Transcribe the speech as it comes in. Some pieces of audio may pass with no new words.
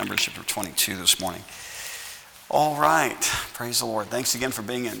Numbers chapter 22 this morning. All right, praise the Lord. Thanks again for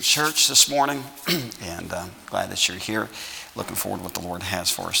being in church this morning, and glad that you're here. Looking forward to what the Lord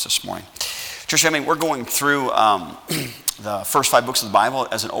has for us this morning. Church family, we're going through the first 5 books of the Bible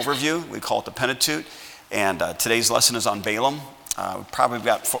as an overview. We call it the Pentateuch, and today's lesson is on Balaam. We've probably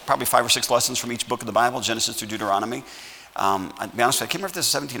got 5 or 6 lessons from each book of the Bible, Genesis through Deuteronomy. I'll be honest with you, I can't remember if this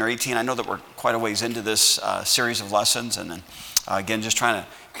is 17 or 18. I know that we're quite a ways into this series of lessons, and then again, just trying to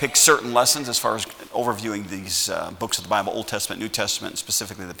pick certain lessons as far as overviewing these books of the Bible, Old Testament, New Testament, and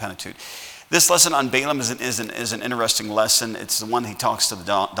specifically the Pentateuch. This lesson on Balaam is an interesting lesson. It's the one he talks to the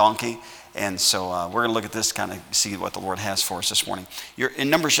donkey, and so we're going to look at this, kind of see what the Lord has for us this morning. You're in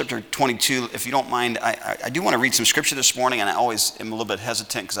Numbers chapter 22. If you don't mind, I do want to read some scripture this morning, and I always am a little bit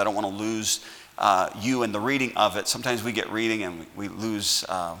hesitant because I don't want to lose you in the reading of it. Sometimes we get reading and we lose,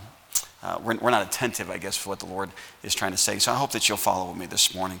 we're not attentive, I guess, for what the Lord is trying to say. So I hope that you'll follow with me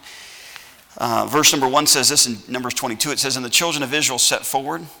this morning. Verse number 1 says this in Numbers 22. It says, "And the children of Israel set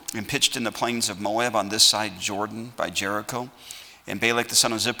forward and pitched in the plains of Moab on this side Jordan by Jericho. And Balak the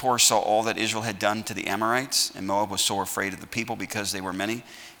son of Zippor saw all that Israel had done to the Amorites. And Moab was sore afraid of the people because they were many.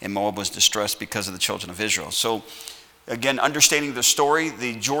 And Moab was distressed because of the children of Israel." So again, understanding the story,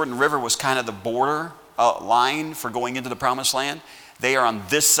 the Jordan River was kind of the border line for going into the Promised Land. They are on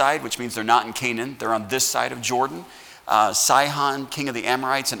this side, which means they're not in Canaan. They're on this side of Jordan. Sihon, king of the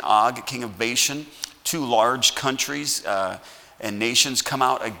Amorites, and Og, king of Bashan, 2 large countries and nations come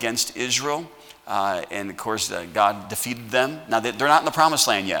out against Israel. And of course, God defeated them. Now, they're not in the Promised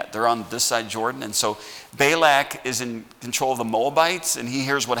Land yet. They're on this side Jordan. And so Balak is in control of the Moabites, and he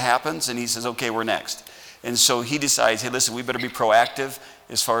hears what happens, and he says, okay, we're next. And so he decides, hey, listen, we better be proactive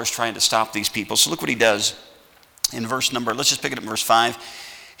as far as trying to stop these people. So look what he does in let's just pick it up in verse 5.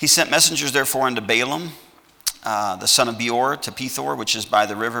 He sent messengers, therefore, unto Balaam, the son of Beor, to Pethor, which is by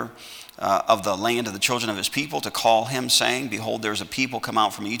the river of the land of the children of his people, to call him, saying, Behold, there is a people come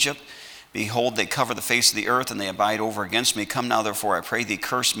out from Egypt. Behold, they cover the face of the earth, and they abide over against me. Come now, therefore, I pray thee,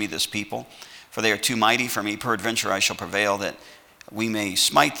 curse me this people, for they are too mighty for me. Peradventure I shall prevail, that we may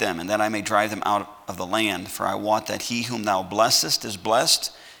smite them, and that I may drive them out of the land. For I wot that he whom thou blessest is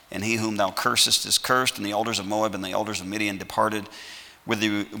blessed, and he whom thou cursest is cursed. And the elders of Moab and the elders of Midian departed with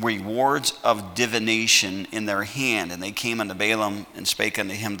the rewards of divination in their hand. And they came unto Balaam and spake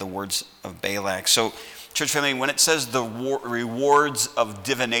unto him the words of Balak. So, church family, when it says the rewards of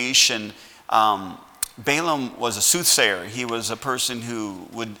divination, Balaam was a soothsayer. He was a person who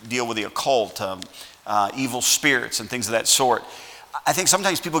would deal with the occult, evil spirits and things of that sort. I think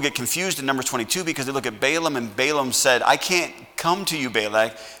sometimes people get confused in Numbers 22 because they look at Balaam, and Balaam said, I can't come to you,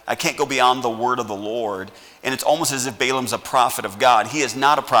 Balak. I can't go beyond the word of the Lord. And it's almost as if Balaam's a prophet of God. He is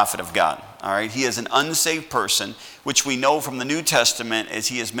not a prophet of God. All right, he is an unsaved person, which we know from the New Testament as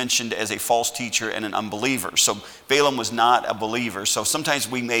he is mentioned as a false teacher and an unbeliever. So Balaam was not a believer. So sometimes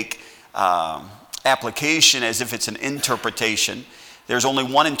we make application as if it's an interpretation. There's only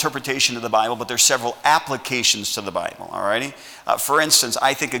one interpretation of the Bible, but there's several applications to the Bible, all righty? For instance,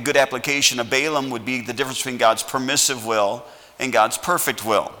 I think a good application of Balaam would be the difference between God's permissive will and God's perfect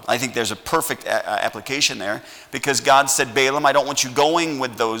will. I think there's a perfect application there, because God said, Balaam, I don't want you going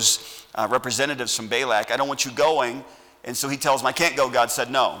with those representatives from Balak. I don't want you going. And so he tells him, I can't go. God said,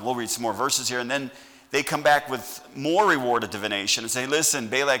 no. We'll read some more verses here. And then they come back with more reward of divination and say, listen,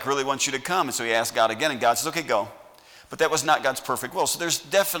 Balak really wants you to come. And so he asks God again, and God says, okay, go. But that was not God's perfect will. So there's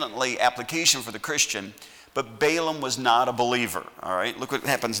definitely application for the Christian, but Balaam was not a believer. All right, look what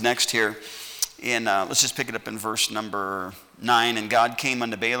happens next here. Let's just pick it up in verse number 9. And God came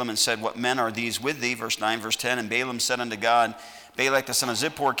unto Balaam and said, What men are these with thee? Verse 9, verse 10. And Balaam said unto God, Balak the son of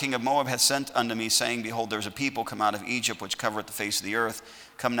Zippor, king of Moab, hath sent unto me, saying, Behold, there is a people come out of Egypt, which covereth the face of the earth.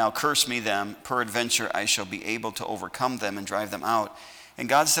 Come now, curse me them. Peradventure I shall be able to overcome them and drive them out. And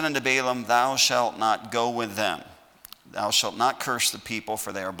God said unto Balaam, Thou shalt not go with them. Thou shalt not curse the people,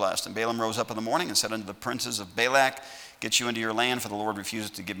 for they are blessed. And Balaam rose up in the morning and said unto the princes of Balak, Get you into your land, for the Lord refuses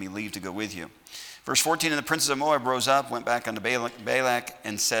to give me leave to go with you. Verse 14, And the princes of Moab rose up, went back unto Balak,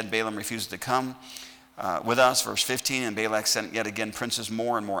 and said, Balaam refuses to come with us. Verse 15, And Balak sent yet again princes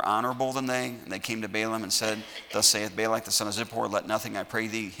more and more honorable than they. And they came to Balaam and said, Thus saith Balak the son of Zippor, Let nothing, I pray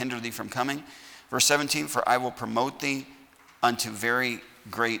thee, hinder thee from coming. Verse 17, For I will promote thee unto very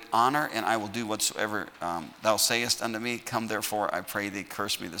great honor, and I will do whatsoever thou sayest unto me. Come therefore, I pray thee,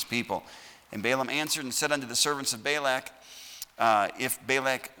 curse me this people. And Balaam answered and said unto the servants of Balak, If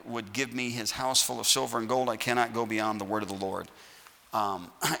Balak would give me his house full of silver and gold, I cannot go beyond the word of the Lord.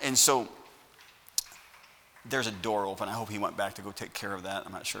 And so there's a door open. I hope he went back to go take care of that.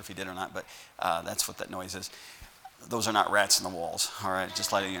 I'm not sure if he did or not, but that's what that noise is. Those are not rats in the walls, all right?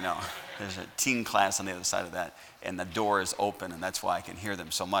 Just letting you know. There's a teen class on the other side of that, and the door is open, and that's why I can hear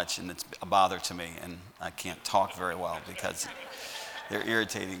them so much, and it's a bother to me, and I can't talk very well because they're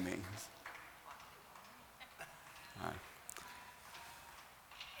irritating me. All right.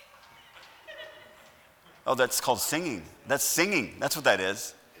 Oh, that's called singing. That's singing. That's what that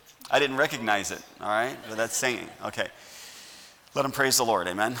is. I didn't recognize it, all right? But that's singing. Okay. Let them praise the Lord,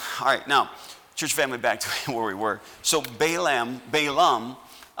 amen? All right, now, church family, back to where we were. So Balaam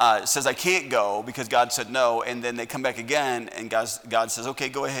says, I can't go because God said no, and then they come back again, and God says, okay,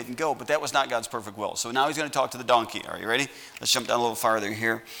 go ahead and go. But that was not God's perfect will. So now he's going to talk to the donkey. Are you ready? Let's jump down a little farther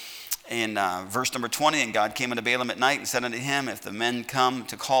here. In verse number 20, and God came unto Balaam at night and said unto him, if the men come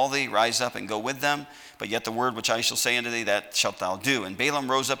to call thee, rise up and go with them. But yet the word which I shall say unto thee, that shalt thou do. And Balaam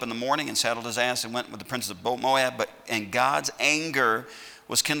rose up in the morning and saddled his ass and went with the princes of Moab. And God's anger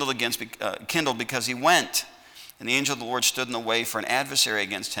was kindled because he went. And the angel of the Lord stood in the way for an adversary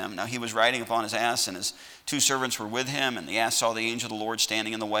against him. Now he was riding upon his ass, and his 2 servants were with him. And the ass saw the angel of the Lord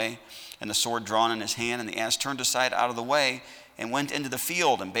standing in the way, and the sword drawn in his hand. And the ass turned aside out of the way, and went into the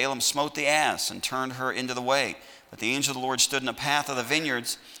field. And Balaam smote the ass, and turned her into the way. But the angel of the Lord stood in the path of the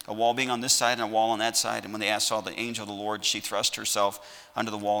vineyards, a wall being on this side and a wall on that side. And when the ass saw the angel of the Lord, she thrust herself under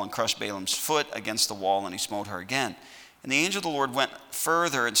the wall and crushed Balaam's foot against the wall, and he smote her again. And the angel of the Lord went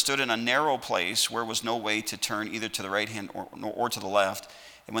further and stood in a narrow place where was no way to turn either to the right hand or to the left.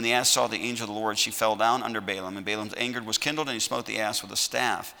 And when the ass saw the angel of the Lord, she fell down under Balaam. And Balaam's anger was kindled, and he smote the ass with a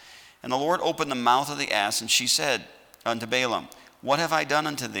staff. And the Lord opened the mouth of the ass, and she said unto Balaam, what have I done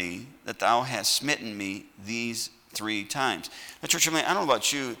unto thee, that thou hast smitten me these 3 times? Now, church, I don't know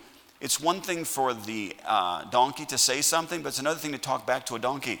about you. It's one thing for the donkey to say something, but it's another thing to talk back to a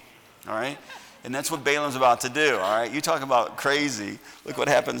donkey, all right? And that's what Balaam's about to do, all right? You talk about crazy. Look what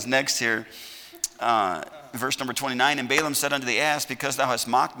happens next here. Verse number 29, and Balaam said unto the ass, because thou hast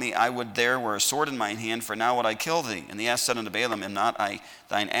mocked me, I would there were a sword in mine hand, for now would I kill thee. And the ass said unto Balaam, am not I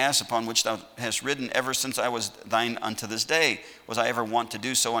thine ass upon which thou hast ridden ever since I was thine unto this day? Was I ever wont to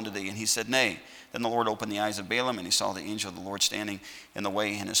do so unto thee? And he said, nay. Then the Lord opened the eyes of Balaam, and he saw the angel of the Lord standing in the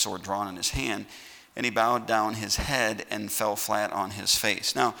way, and his sword drawn in his hand. And he bowed down his head and fell flat on his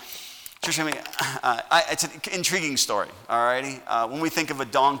face. Now, church, it's an intriguing story, all righty? When we think of a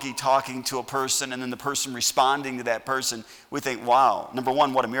donkey talking to a person and then the person responding to that person, we think, wow, number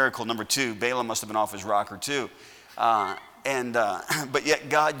one, what a miracle. Number two, Balaam must have been off his rocker too. But yet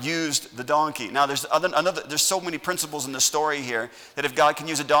God used the donkey. Now, there's so many principles in the story here that if God can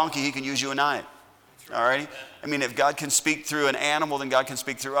use a donkey, he can use you and I. All right? I mean, if God can speak through an animal, then God can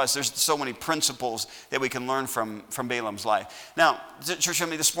speak through us. There's so many principles that we can learn from Balaam's life. Now, church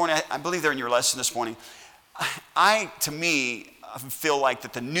family, this morning, I believe they're in your lesson this morning. To me, feel like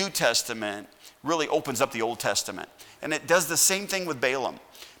that the New Testament really opens up the Old Testament. And it does the same thing with Balaam.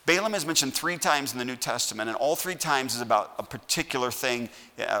 Balaam is mentioned 3 times in the New Testament, and all 3 times is about a particular thing,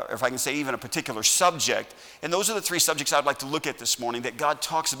 or if I can say even a particular subject. And those are the 3 subjects I'd like to look at this morning that God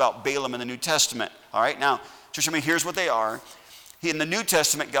talks about Balaam in the New Testament. All right, now, church, here's what they are. In the New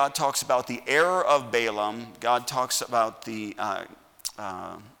Testament, God talks about the error of Balaam. God talks about the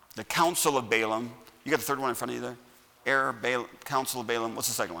counsel of Balaam. You got the third one in front of you there? Error, Balaam, counsel of Balaam. What's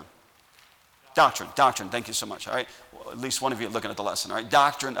the second one? Doctrine. Thank you so much. All right. Well, at least one of you are looking at the lesson. All right.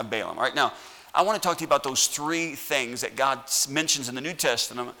 Doctrine of Balaam. All right. Now, I want to talk to you about those 3 things that God mentions in the New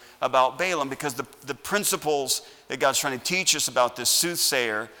Testament about Balaam, because the principles that God's trying to teach us about this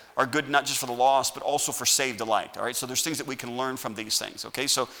soothsayer are good not just for the lost, but also for saved alike. All right. So there's things that we can learn from these things. Okay.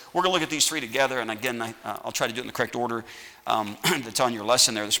 So we're going to look at these 3 together, and again, I'll try to do it in the correct order that's on your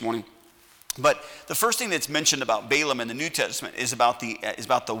lesson there this morning. But the first thing that's mentioned about Balaam in the New Testament is about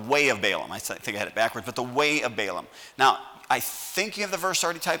the way of Balaam. I think I had it backwards, but the way of Balaam. Now, I think you have the verse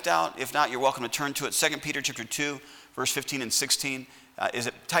already typed out. If not, you're welcome to turn to it. 2 Peter chapter 2, verse 15 and 16. Is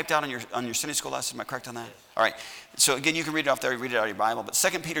it typed out on your Sunday school lesson? Am I correct on that? All right. So again, you can read it off there, read it out of your Bible. But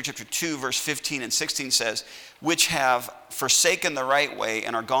 2 Peter chapter 2, verse 15 and 16 says, which have forsaken the right way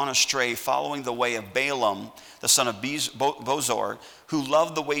and are gone astray, following the way of Balaam, the son of Bozor, who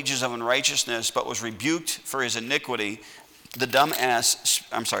loved the wages of unrighteousness, but was rebuked for his iniquity. The dumb ass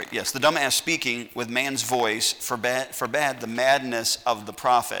speaking with man's voice forbade the madness of the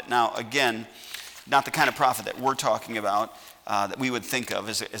prophet. Now, again, not the kind of prophet that we're talking about, that we would think of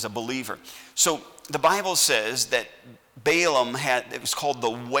as a believer. So the Bible says that Balaam it was called the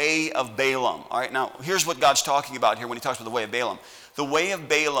way of Balaam. All right, now here's what God's talking about here when he talks about the way of Balaam. The way of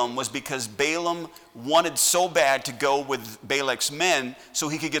Balaam was because Balaam wanted so bad to go with Balak's men so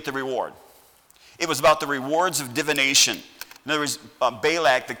he could get the reward. It was about the rewards of divination. In other words,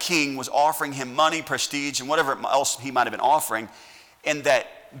 Balak, the king, was offering him money, prestige, and whatever else he might have been offering, and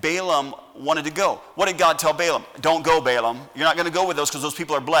that Balaam wanted to go. What did God tell Balaam? Don't go, Balaam. You're not going to go with those because those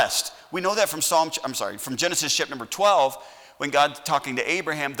people are blessed. We know that from Genesis chapter number 12, when God talking to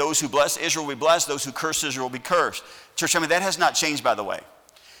Abraham, those who bless Israel will be blessed, those who curse Israel will be cursed. Church, that has not changed, by the way.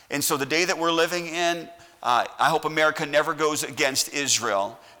 And so the day that we're living in, I hope America never goes against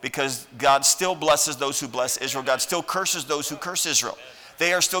Israel, because God still blesses those who bless Israel. God still curses those who curse Israel.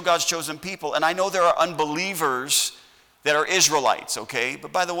 They are still God's chosen people. And I know there are unbelievers that are Israelites, okay?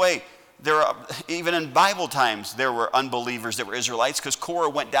 But by the way, even in Bible times, there were unbelievers that were Israelites, because Korah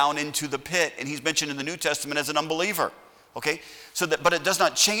went down into the pit, and he's mentioned in the New Testament as an unbeliever, okay? But it does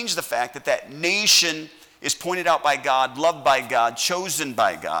not change the fact that that nation is pointed out by God, loved by God, chosen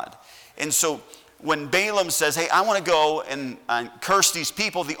by God. And so when Balaam says, hey, I want to go and curse these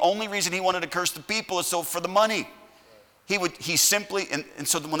people, the only reason he wanted to curse the people is so for the money. He simply, and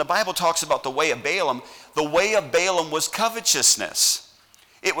so when the Bible talks about the way of Balaam was covetousness.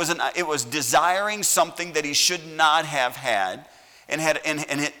 It was desiring something that he should not have had, and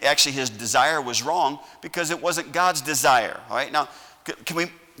actually his desire was wrong because it wasn't God's desire. All right, now can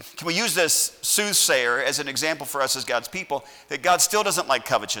we use this soothsayer as an example for us as God's people, that God still doesn't like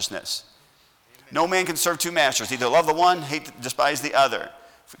covetousness. No man can serve two masters. Either love the one, despise the other.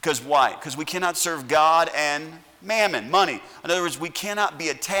 Because why? Because we cannot serve God and mammon, money. In other words, we cannot be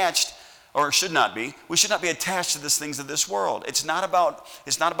attached, or should not be. We should not be attached to the things of this world. It's not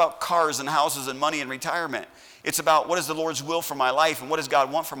about cars and houses and money and retirement. It's about what is the Lord's will for my life and what does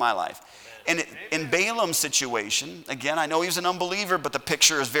God want for my life. And in Balaam's situation, again, I know he was an unbeliever, but the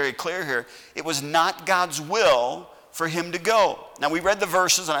picture is very clear here. It was not God's will for him to go. Now, we read the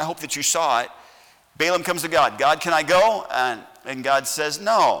verses, and I hope that you saw it. Balaam comes to God. God, can I go? And God says,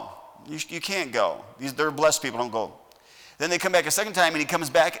 no, you can't go. They're blessed people, don't go. Then they come back a second time, and he comes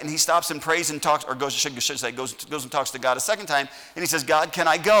back, and he stops and prays and talks, or goes and talks to God a second time, and he says, God, can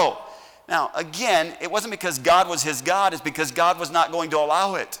I go? Now, again, it wasn't because God was his God. It's because God was not going to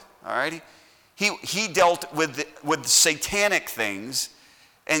allow it. All right? He dealt with satanic things,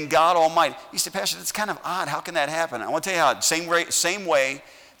 and God Almighty. You say, Pastor, that's kind of odd. How can that happen? I want to tell you how. Same way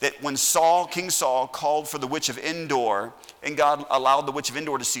that when King Saul called for the witch of Endor, and God allowed the witch of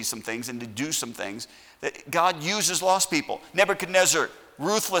Endor to see some things and to do some things, that God uses lost people. Nebuchadnezzar,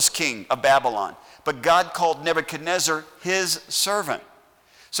 ruthless king of Babylon, but God called Nebuchadnezzar his servant.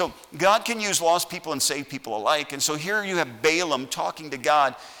 So God can use lost people and save people alike. And so here you have Balaam talking to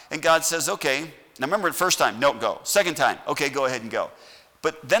God, and God says, okay, now remember the first time, don't go. Second time, okay, go ahead and go.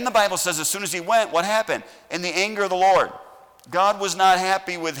 But then the Bible says as soon as he went, what happened? In the anger of the Lord, God was not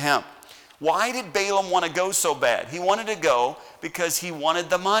happy with him. Why did Balaam want to go so bad? He wanted to go because he wanted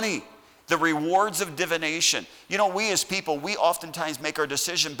the money, the rewards of divination. You know, we as people, we oftentimes make our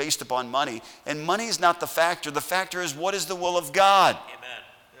decision based upon money, and money is not the factor. The factor is, what is the will of God? Amen.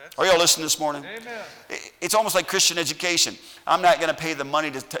 Are y'all listening this morning? Amen. It's almost like Christian education. I'm not going to pay the money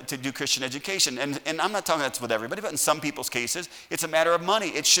to do Christian education. And I'm not talking that's with everybody, but in some people's cases, it's a matter of money.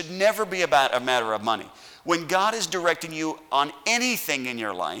 It should never be about a matter of money. When God is directing you on anything in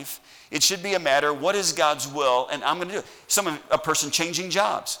your life, it should be a matter, what is God's will, and I'm going to do it. A person changing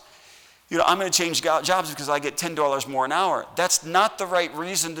jobs. You know, I'm going to change jobs because I get $10 more an hour. That's not the right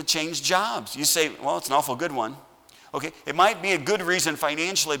reason to change jobs. You say, well, it's an awful good one. Okay, it might be a good reason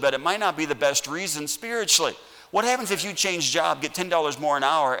financially, but it might not be the best reason spiritually. What happens if you change job, get $10 more an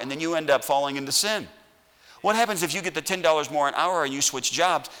hour, and then you end up falling into sin? What happens if you get the $10 more an hour and you switch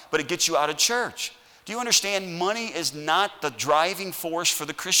jobs, but it gets you out of church? Do you understand? Money is not the driving force for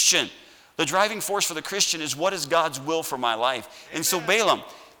the Christian. The driving force for the Christian is, what is God's will for my life? And so Balaam,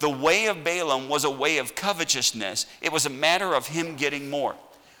 the way of Balaam was a way of covetousness. It was a matter of him getting more.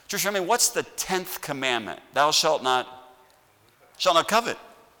 Church, I mean, what's the 10th commandment? Thou shalt not covet.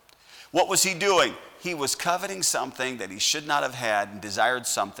 What was he doing? He was coveting something that he should not have had and desired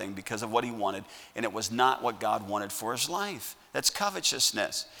something because of what he wanted, and it was not what God wanted for his life. That's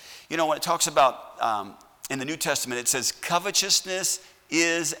covetousness. You know, when it talks about, in the New Testament, it says covetousness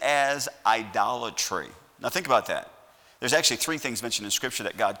is as idolatry. Now think about that. There's actually 3 things mentioned in Scripture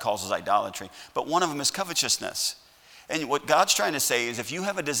that God calls as idolatry, but one of them is covetousness. And what God's trying to say is, if you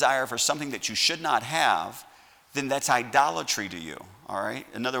have a desire for something that you should not have, then that's idolatry to you, all right?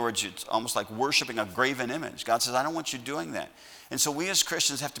 In other words, it's almost like worshiping a graven image. God says, I don't want you doing that. And so we as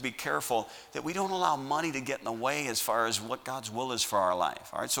Christians have to be careful that we don't allow money to get in the way as far as what God's will is for our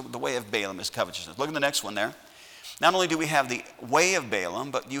life, all right? So the way of Balaam is covetousness. Look at the next one there. Not only do we have the way of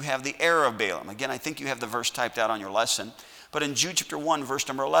Balaam, but you have the error of Balaam. Again, I think you have the verse typed out on your lesson. But in Jude chapter 1, verse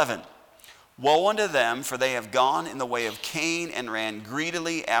number 11, Woe unto them, for they have gone in the way of Cain and ran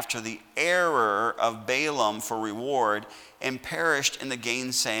greedily after the error of Balaam for reward and perished in the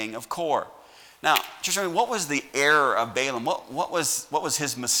gainsaying of Kor. Now, just remember, what was the error of Balaam? What was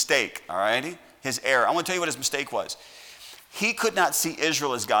his mistake, all righty? His error. I want to tell you what his mistake was. He could not see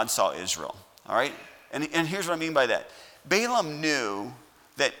Israel as God saw Israel, all right? And here's what I mean by that. Balaam knew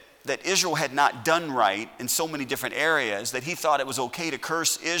that Israel had not done right in so many different areas that he thought it was okay to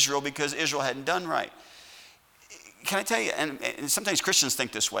curse Israel because Israel hadn't done right. Can I tell you, and sometimes Christians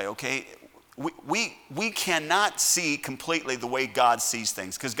think this way, okay? We cannot see completely the way God sees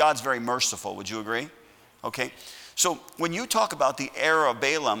things because God's very merciful. Would you agree? Okay. So when you talk about the error of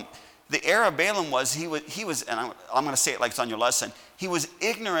Balaam, the error of Balaam was he was, and I'm going to say it like it's on your lesson. He was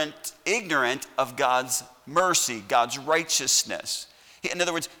ignorant of God's mercy, God's righteousness. In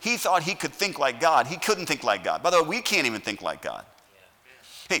other words, he thought he could think like God. He couldn't think like God. By the way, we can't even think like God.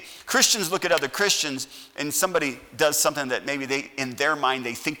 Hey, Christians look at other Christians and somebody does something that maybe in their mind,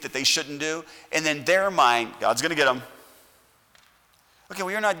 they think that they shouldn't do. And in their mind, God's going to get them. Okay,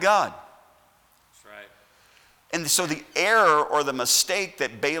 well, you're not God. That's right. And so the error or the mistake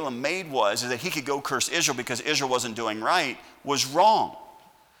that Balaam made is that he could go curse Israel because Israel wasn't doing right was wrong.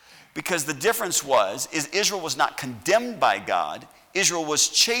 Because the difference is Israel was not condemned by God. Israel was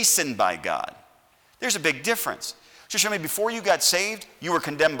chastened by God. There's a big difference. Just remember, before you got saved, you were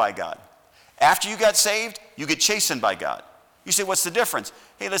condemned by God. After you got saved, you get chastened by God. You say, what's the difference?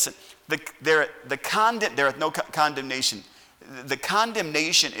 Hey, listen, there is no condemnation. The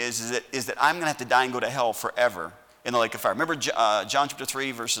condemnation is that I'm going to have to die and go to hell forever in the lake of fire. Remember John chapter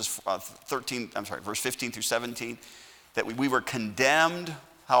 3, verse 15 through 17, that we were condemned.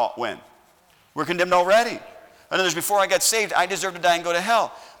 When? We're condemned already. In other words, before I got saved, I deserved to die and go to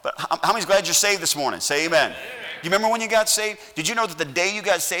hell. But how many's glad you're saved this morning? Say amen. Do you remember when you got saved? Did you know that the day you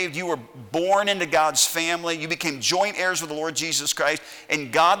got saved, you were born into God's family? You became joint heirs with the Lord Jesus Christ,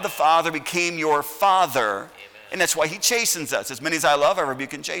 and God the Father became your Father. And that's why he chastens us. As many as I love, I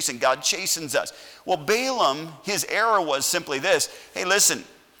rebuke and chasten. God chastens us. Well, Balaam, his error was simply this. Hey, listen,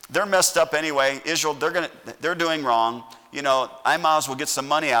 they're messed up anyway. Israel, they're doing wrong. You know, I might as well get some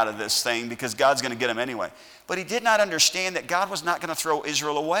money out of this thing because God's going to get them anyway. But he did not understand that God was not going to throw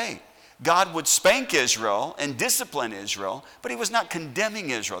Israel away. God would spank Israel and discipline Israel, but he was not condemning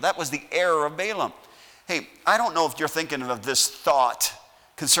Israel. That was the error of Balaam. Hey, I don't know if you're thinking of this thought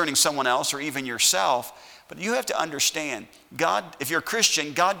concerning someone else or even yourself, but you have to understand, God, if you're a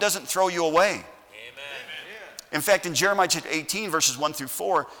Christian, God doesn't throw you away. Amen. In fact, in Jeremiah chapter 18, verses 1 through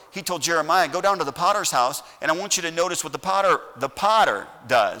 4, he told Jeremiah, go down to the potter's house, and I want you to notice what the potter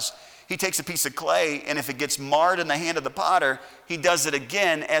does. He takes a piece of clay, and if it gets marred in the hand of the potter, he does it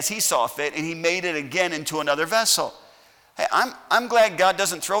again as he saw fit, and he made it again into another vessel. Hey, I'm glad God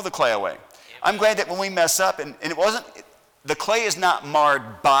doesn't throw the clay away. I'm glad that when we mess up, and the clay is not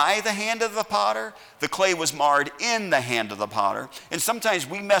marred by the hand of the potter, the clay was marred in the hand of the potter, and sometimes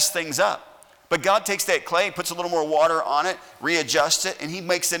we mess things up. But God takes that clay, puts a little more water on it, readjusts it, and he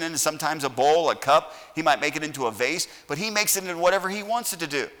makes it into sometimes a bowl, a cup. He might make it into a vase, but he makes it into whatever he wants it to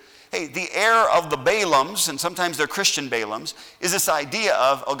do. Hey, the error of the Balaams, and sometimes they're Christian Balaams, is this idea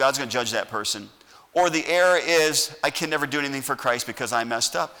of, oh, God's going to judge that person. Or the error is, I can never do anything for Christ because I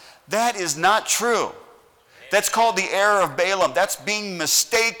messed up. That is not true. That's called the error of Balaam. That's being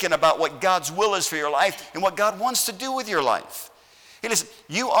mistaken about what God's will is for your life and what God wants to do with your life. Hey, listen,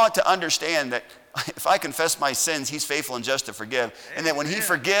 you ought to understand that if I confess my sins, he's faithful and just to forgive. And that when he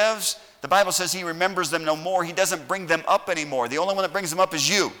forgives, the Bible says he remembers them no more. He doesn't bring them up anymore. The only one that brings them up is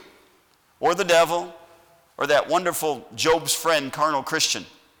you, or the devil, or that wonderful Job's friend, carnal Christian.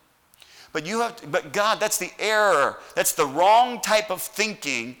 But God, that's the error. That's the wrong type of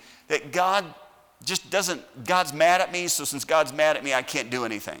thinking that God just doesn't, God's mad at me, so since God's mad at me, I can't do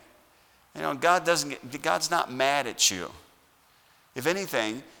anything. You know, God's not mad at you. If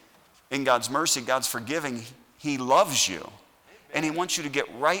anything, in God's mercy, God's forgiving, he loves you. And he wants you to get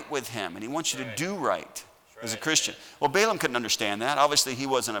right with him, and he wants you to do right as a Christian. Well, Balaam couldn't understand that. Obviously, he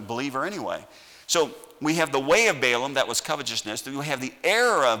wasn't a believer anyway. So we have the way of Balaam, that was covetousness. We have the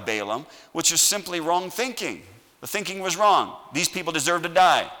error of Balaam, which is simply wrong thinking. The thinking was wrong. These people deserve to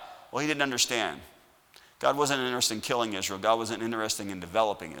die. Well, he didn't understand. God wasn't interested in killing Israel. God wasn't interested in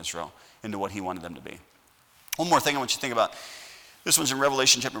developing Israel into what he wanted them to be. One more thing I want you to think about. This one's in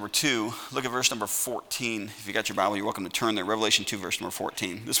Revelation chapter number 2. Look at verse number 14. If you got your Bible, you're welcome to turn there. Revelation 2, verse number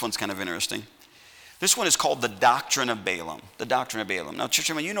 14. This one's kind of interesting. This one is called the doctrine of Balaam. The doctrine of Balaam. Now, church,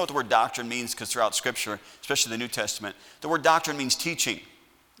 you know what the word doctrine means, because throughout Scripture, especially the New Testament, the word doctrine means teaching,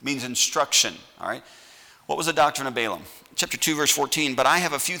 means instruction. All right. What was the doctrine of Balaam? Chapter 2, verse 14, but I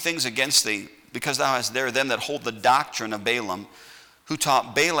have a few things against thee, because thou hast there them that hold the doctrine of Balaam, who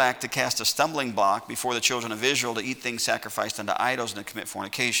taught Balak to cast a stumbling block before the children of Israel, to eat things sacrificed unto idols, and to commit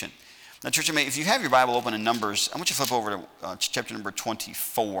fornication. Now, church, if you have your Bible open in Numbers, I want you to flip over to chapter number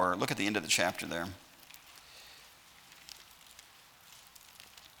 24. Look at the end of the chapter there.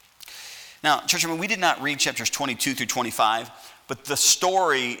 Now, church, we did not read chapters 22 through 25, but the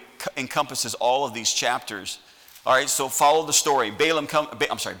story encompasses all of these chapters. All right, so follow the story.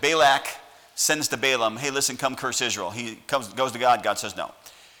 Balak sends to Balaam, hey, listen, come curse Israel. He goes to God. God says no.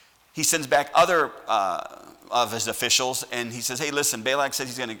 He sends back other of his officials, and he says, hey, listen, Balak says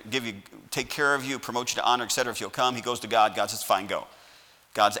he's going to take care of you, promote you to honor, etc. if you'll come. He goes to God. God says, fine, go.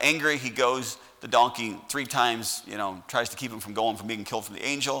 God's angry. He goes. The donkey 3 times, tries to keep him from being killed from the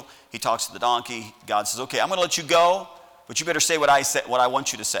angel. He talks to the donkey. God says, okay, I'm going to let you go, but you better say what I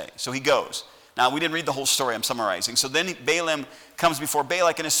want you to say. So he goes. Now, we didn't read the whole story. I'm summarizing. So then Balaam comes before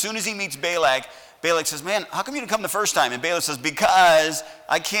Balak, and as soon as he meets Balak says, man, how come you didn't come the first time? And Balak says, because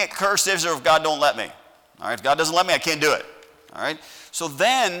I can't curse Israel if God don't let me. All right, if God doesn't let me, I can't do it. All right, so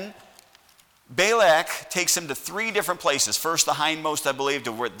then Balak takes him to 3 different places. First, the hindmost, I believe,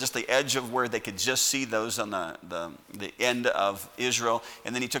 to where, just the edge of where they could just see those on the end of Israel.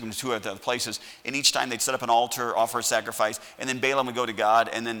 And then he took him to 2 other places. And each time they'd set up an altar, offer a sacrifice. And then Balaam would go to God.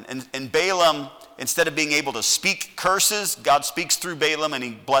 And Balaam, instead of being able to speak curses, God speaks through Balaam and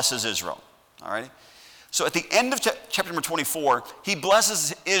he blesses Israel. All right? So at the end of chapter number 24, he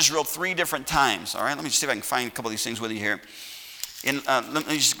blesses Israel 3 different times. All right? Let me just see if I can find a couple of these things with you here. Let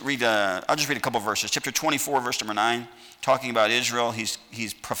me just read. I'll just read a couple of verses. Chapter 24, verse number 9, talking about Israel. This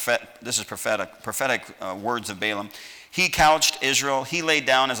is prophetic words of Balaam. He couched Israel. He laid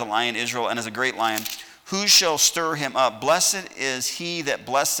down as a lion, Israel, and as a great lion. Who shall stir him up? Blessed is he that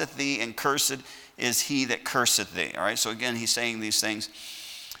blesseth thee, and cursed is he that curseth thee. All right. So again, he's saying these things.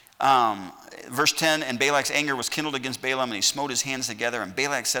 Verse 10, and Balak's anger was kindled against Balaam, and he smote his hands together. And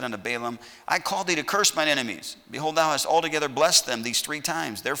Balak said unto Balaam, I called thee to curse mine enemies. Behold, thou hast altogether blessed them these 3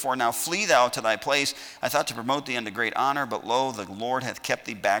 times. Therefore now flee thou to thy place. I thought to promote thee unto great honor, but lo, the Lord hath kept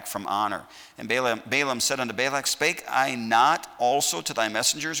thee back from honor. And Balaam said unto Balak, spake I not also to thy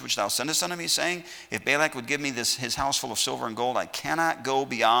messengers which thou sendest unto me, saying, if Balak would give me his house full of silver and gold, I cannot go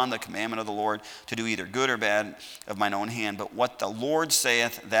beyond the commandment of the Lord to do either good or bad of mine own hand. But what the Lord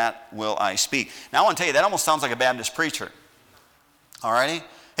saith, that will I speak. Now I want to tell you, that almost sounds like a Baptist preacher. All righty?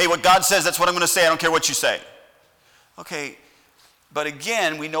 Hey, what God says, that's what I'm going to say. I don't care what you say. Okay, but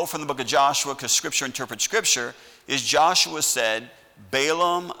again, we know from the book of Joshua, because Scripture interprets Scripture, is Joshua said,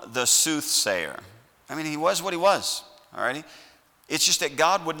 Balaam the soothsayer. I mean, he was what he was. All righty? It's just that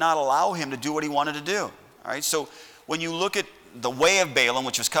God would not allow him to do what he wanted to do. All right? So when you look at the way of Balaam,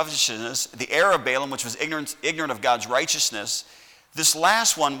 which was covetousness, the error of Balaam, which was ignorant of God's righteousness, this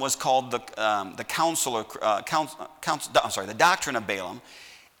last one was called the doctrine of Balaam.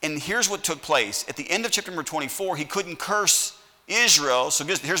 And here's what took place. At the end of chapter number 24, he couldn't curse Israel. So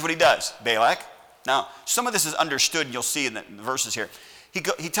here's what he does, Balak. Now, some of this is understood, and you'll see in the verses here. He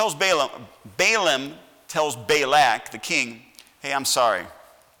tells Balaam tells Balak, the king, hey, I'm sorry.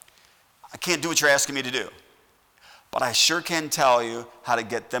 I can't do what you're asking me to do. But I sure can tell you how to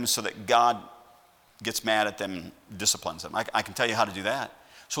get them so that God gets mad at them and disciplines them. I can tell you how to do that.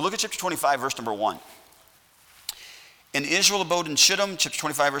 So look at chapter 25, verse number 1. And Israel abode in Shittim, chapter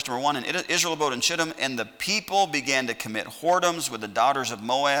 25, verse number 1. And Israel abode in Shittim, and the people began to commit whoredoms with the daughters of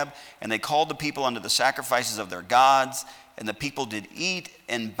Moab, and they called the people unto the sacrifices of their gods, and the people did eat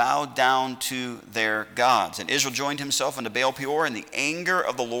and bow down to their gods. And Israel joined himself unto Baal Peor, and the anger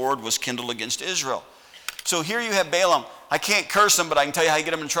of the Lord was kindled against Israel. So here you have Balaam. I can't curse him, but I can tell you how you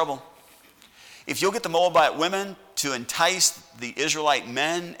get him in trouble. If you'll get the Moabite women to entice the Israelite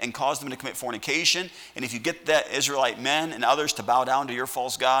men and cause them to commit fornication, and if you get that Israelite men and others to bow down to your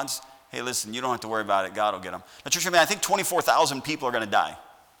false gods, hey, listen, you don't have to worry about it. God will get them. Now, church, I think 24,000 people are going to die.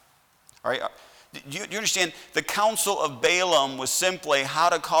 All right? Do you understand? The counsel of Balaam was simply how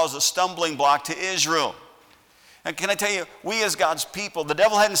to cause a stumbling block to Israel. And can I tell you, we as God's people, the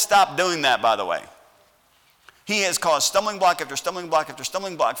devil hadn't stopped doing that, by the way. He has caused stumbling block after stumbling block after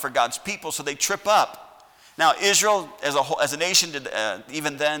stumbling block for God's people, so they trip up. Now, Israel as a nation,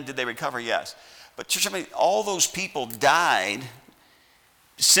 even then, did they recover? Yes. But church, all those people died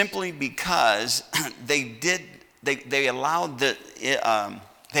simply because they allowed the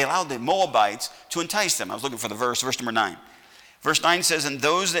Moabites to entice them. I was looking for the verse number 9. Verse 9 says, and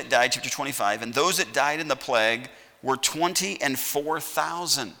those that died, chapter 25, and those that died in the plague were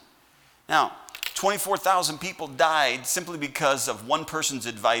 24,000. Now, 24,000 people died simply because of one person's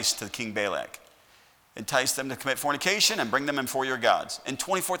advice to King Balak. entice them to commit fornication and bring them before your gods. And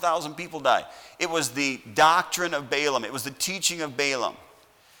 24,000 people died. It was the doctrine of Balaam. It was the teaching of Balaam.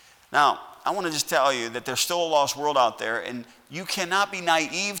 Now, I want to just tell you that there's still a lost world out there, and you cannot be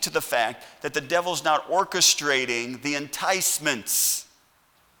naive to the fact that the devil's not orchestrating the enticements.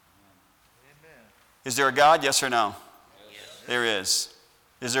 Amen. Is there a God? Yes or no? Yes. There is.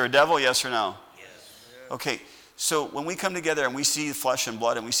 Is there a devil? Yes or no? Yes. Okay, so when we come together and we see flesh and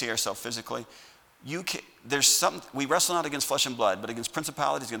blood and we see ourselves physically, we wrestle not against flesh and blood, but against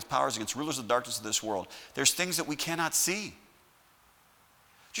principalities, against powers, against rulers of the darkness of this world. There's things that we cannot see.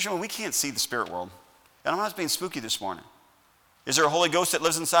 Just remember, we can't see the spirit world. And I'm not being spooky this morning. Is there a Holy Ghost that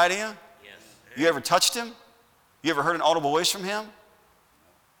lives inside of you? Yes. You ever touched him? You ever heard an audible voice from him?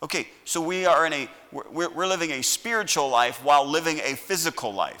 Okay, so we're living a spiritual life while living a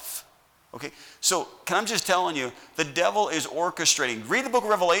physical life. Okay, so I'm just telling you, the devil is orchestrating. Read the book of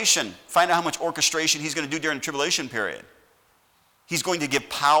Revelation. Find out how much orchestration he's going to do during the tribulation period. He's going to give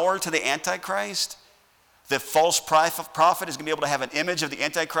power to the Antichrist. The false prophet is going to be able to have an image of the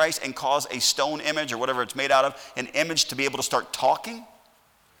Antichrist and cause a stone image or whatever it's made out of, an image to be able to start talking.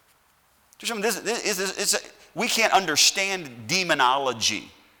 We can't understand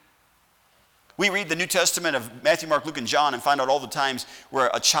demonology. We read the New Testament of Matthew, Mark, Luke, and John and find out all the times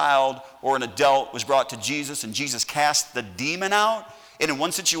where a child or an adult was brought to Jesus and Jesus cast the demon out. And in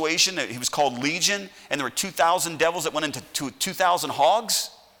one situation, he was called Legion, and there were 2,000 devils that went into 2,000 hogs.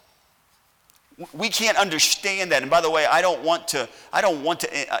 We can't understand that. And by the way, I don't want to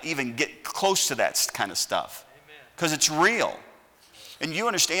even get close to that kind of stuff because it's real. And you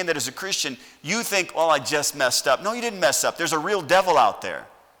understand that as a Christian, you think, well, I just messed up. No, you didn't mess up. There's a real devil out there.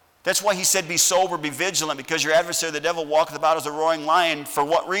 That's why he said, be sober, be vigilant, because your adversary, the devil, walketh about as a roaring lion. For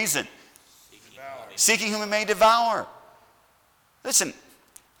what reason? Seeking whom he may devour. Listen,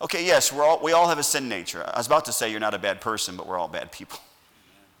 okay, yes, we all have a sin nature. I was about to say you're not a bad person, but we're all bad people.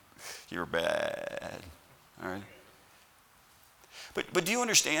 You're bad. All right? But do you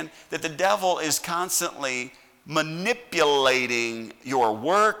understand that the devil is constantly manipulating your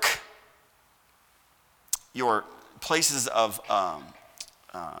work, your places of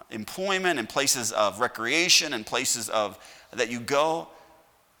employment and places of recreation and places that you go?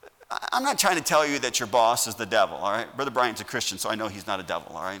 I'm not trying to tell you that your boss is the devil, all right? Brother Brian's a Christian, so I know he's not a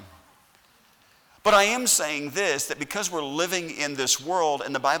devil, all right? But I am saying this, that because we're living in this world,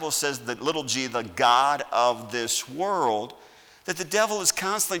 and the Bible says that little g, the God of this world, that the devil is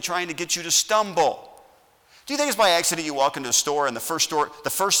constantly trying to get you to stumble. Do you think it's by accident you walk into a store and the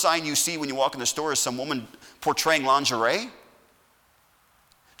first sign you see when you walk in the store is some woman portraying lingerie?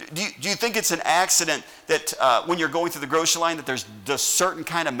 Do you think it's an accident that when you're going through the grocery line that there's just certain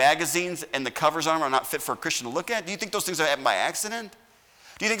kind of magazines and the covers on them are not fit for a Christian to look at? Do you think those things happen by accident?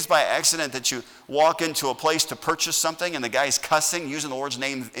 Do you think it's by accident that you walk into a place to purchase something and the guy's cussing, using the Lord's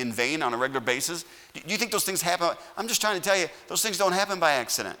name in vain on a regular basis? Do you think those things happen? I'm just trying to tell you, those things don't happen by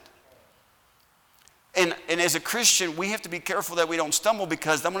accident. And as a Christian, we have to be careful that we don't stumble,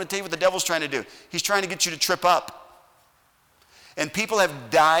 because I'm going to tell you what the devil's trying to do. He's trying to get you to trip up. And people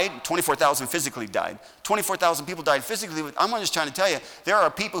have died, 24,000 physically died. 24,000 people died physically. I'm just trying to tell you, there are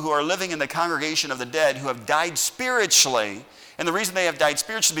people who are living in the congregation of the dead who have died spiritually. And the reason they have died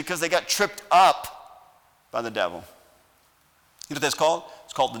spiritually is because they got tripped up by the devil. You know what that's called?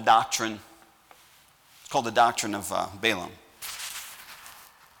 It's called the doctrine. It's called the doctrine of Balaam.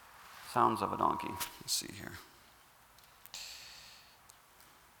 Sounds of a donkey. Let's see here.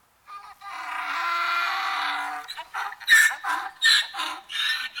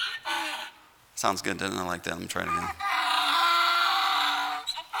 Sounds good, doesn't it? I like that. Let me try it again.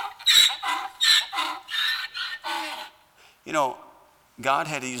 You know, God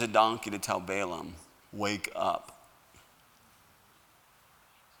had to use a donkey to tell Balaam, wake up.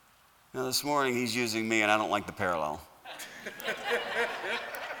 Now this morning he's using me, and I don't like the parallel.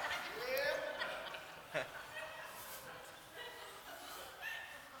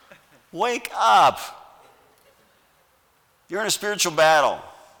 Wake up. You're in a spiritual battle.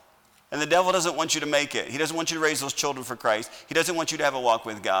 And the devil doesn't want you to make it. He doesn't want you to raise those children for Christ. He doesn't want you to have a walk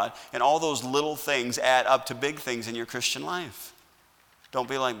with God. And all those little things add up to big things in your Christian life. Don't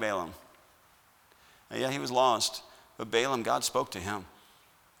be like Balaam. Now, yeah, he was lost. But Balaam, God spoke to him.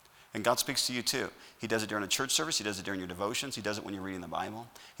 And God speaks to you too. He does it during a church service. He does it during your devotions. He does it when you're reading the Bible.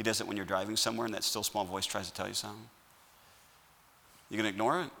 He does it when you're driving somewhere and that still small voice tries to tell you something. You going to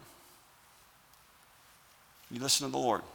ignore it? You listen to the Lord.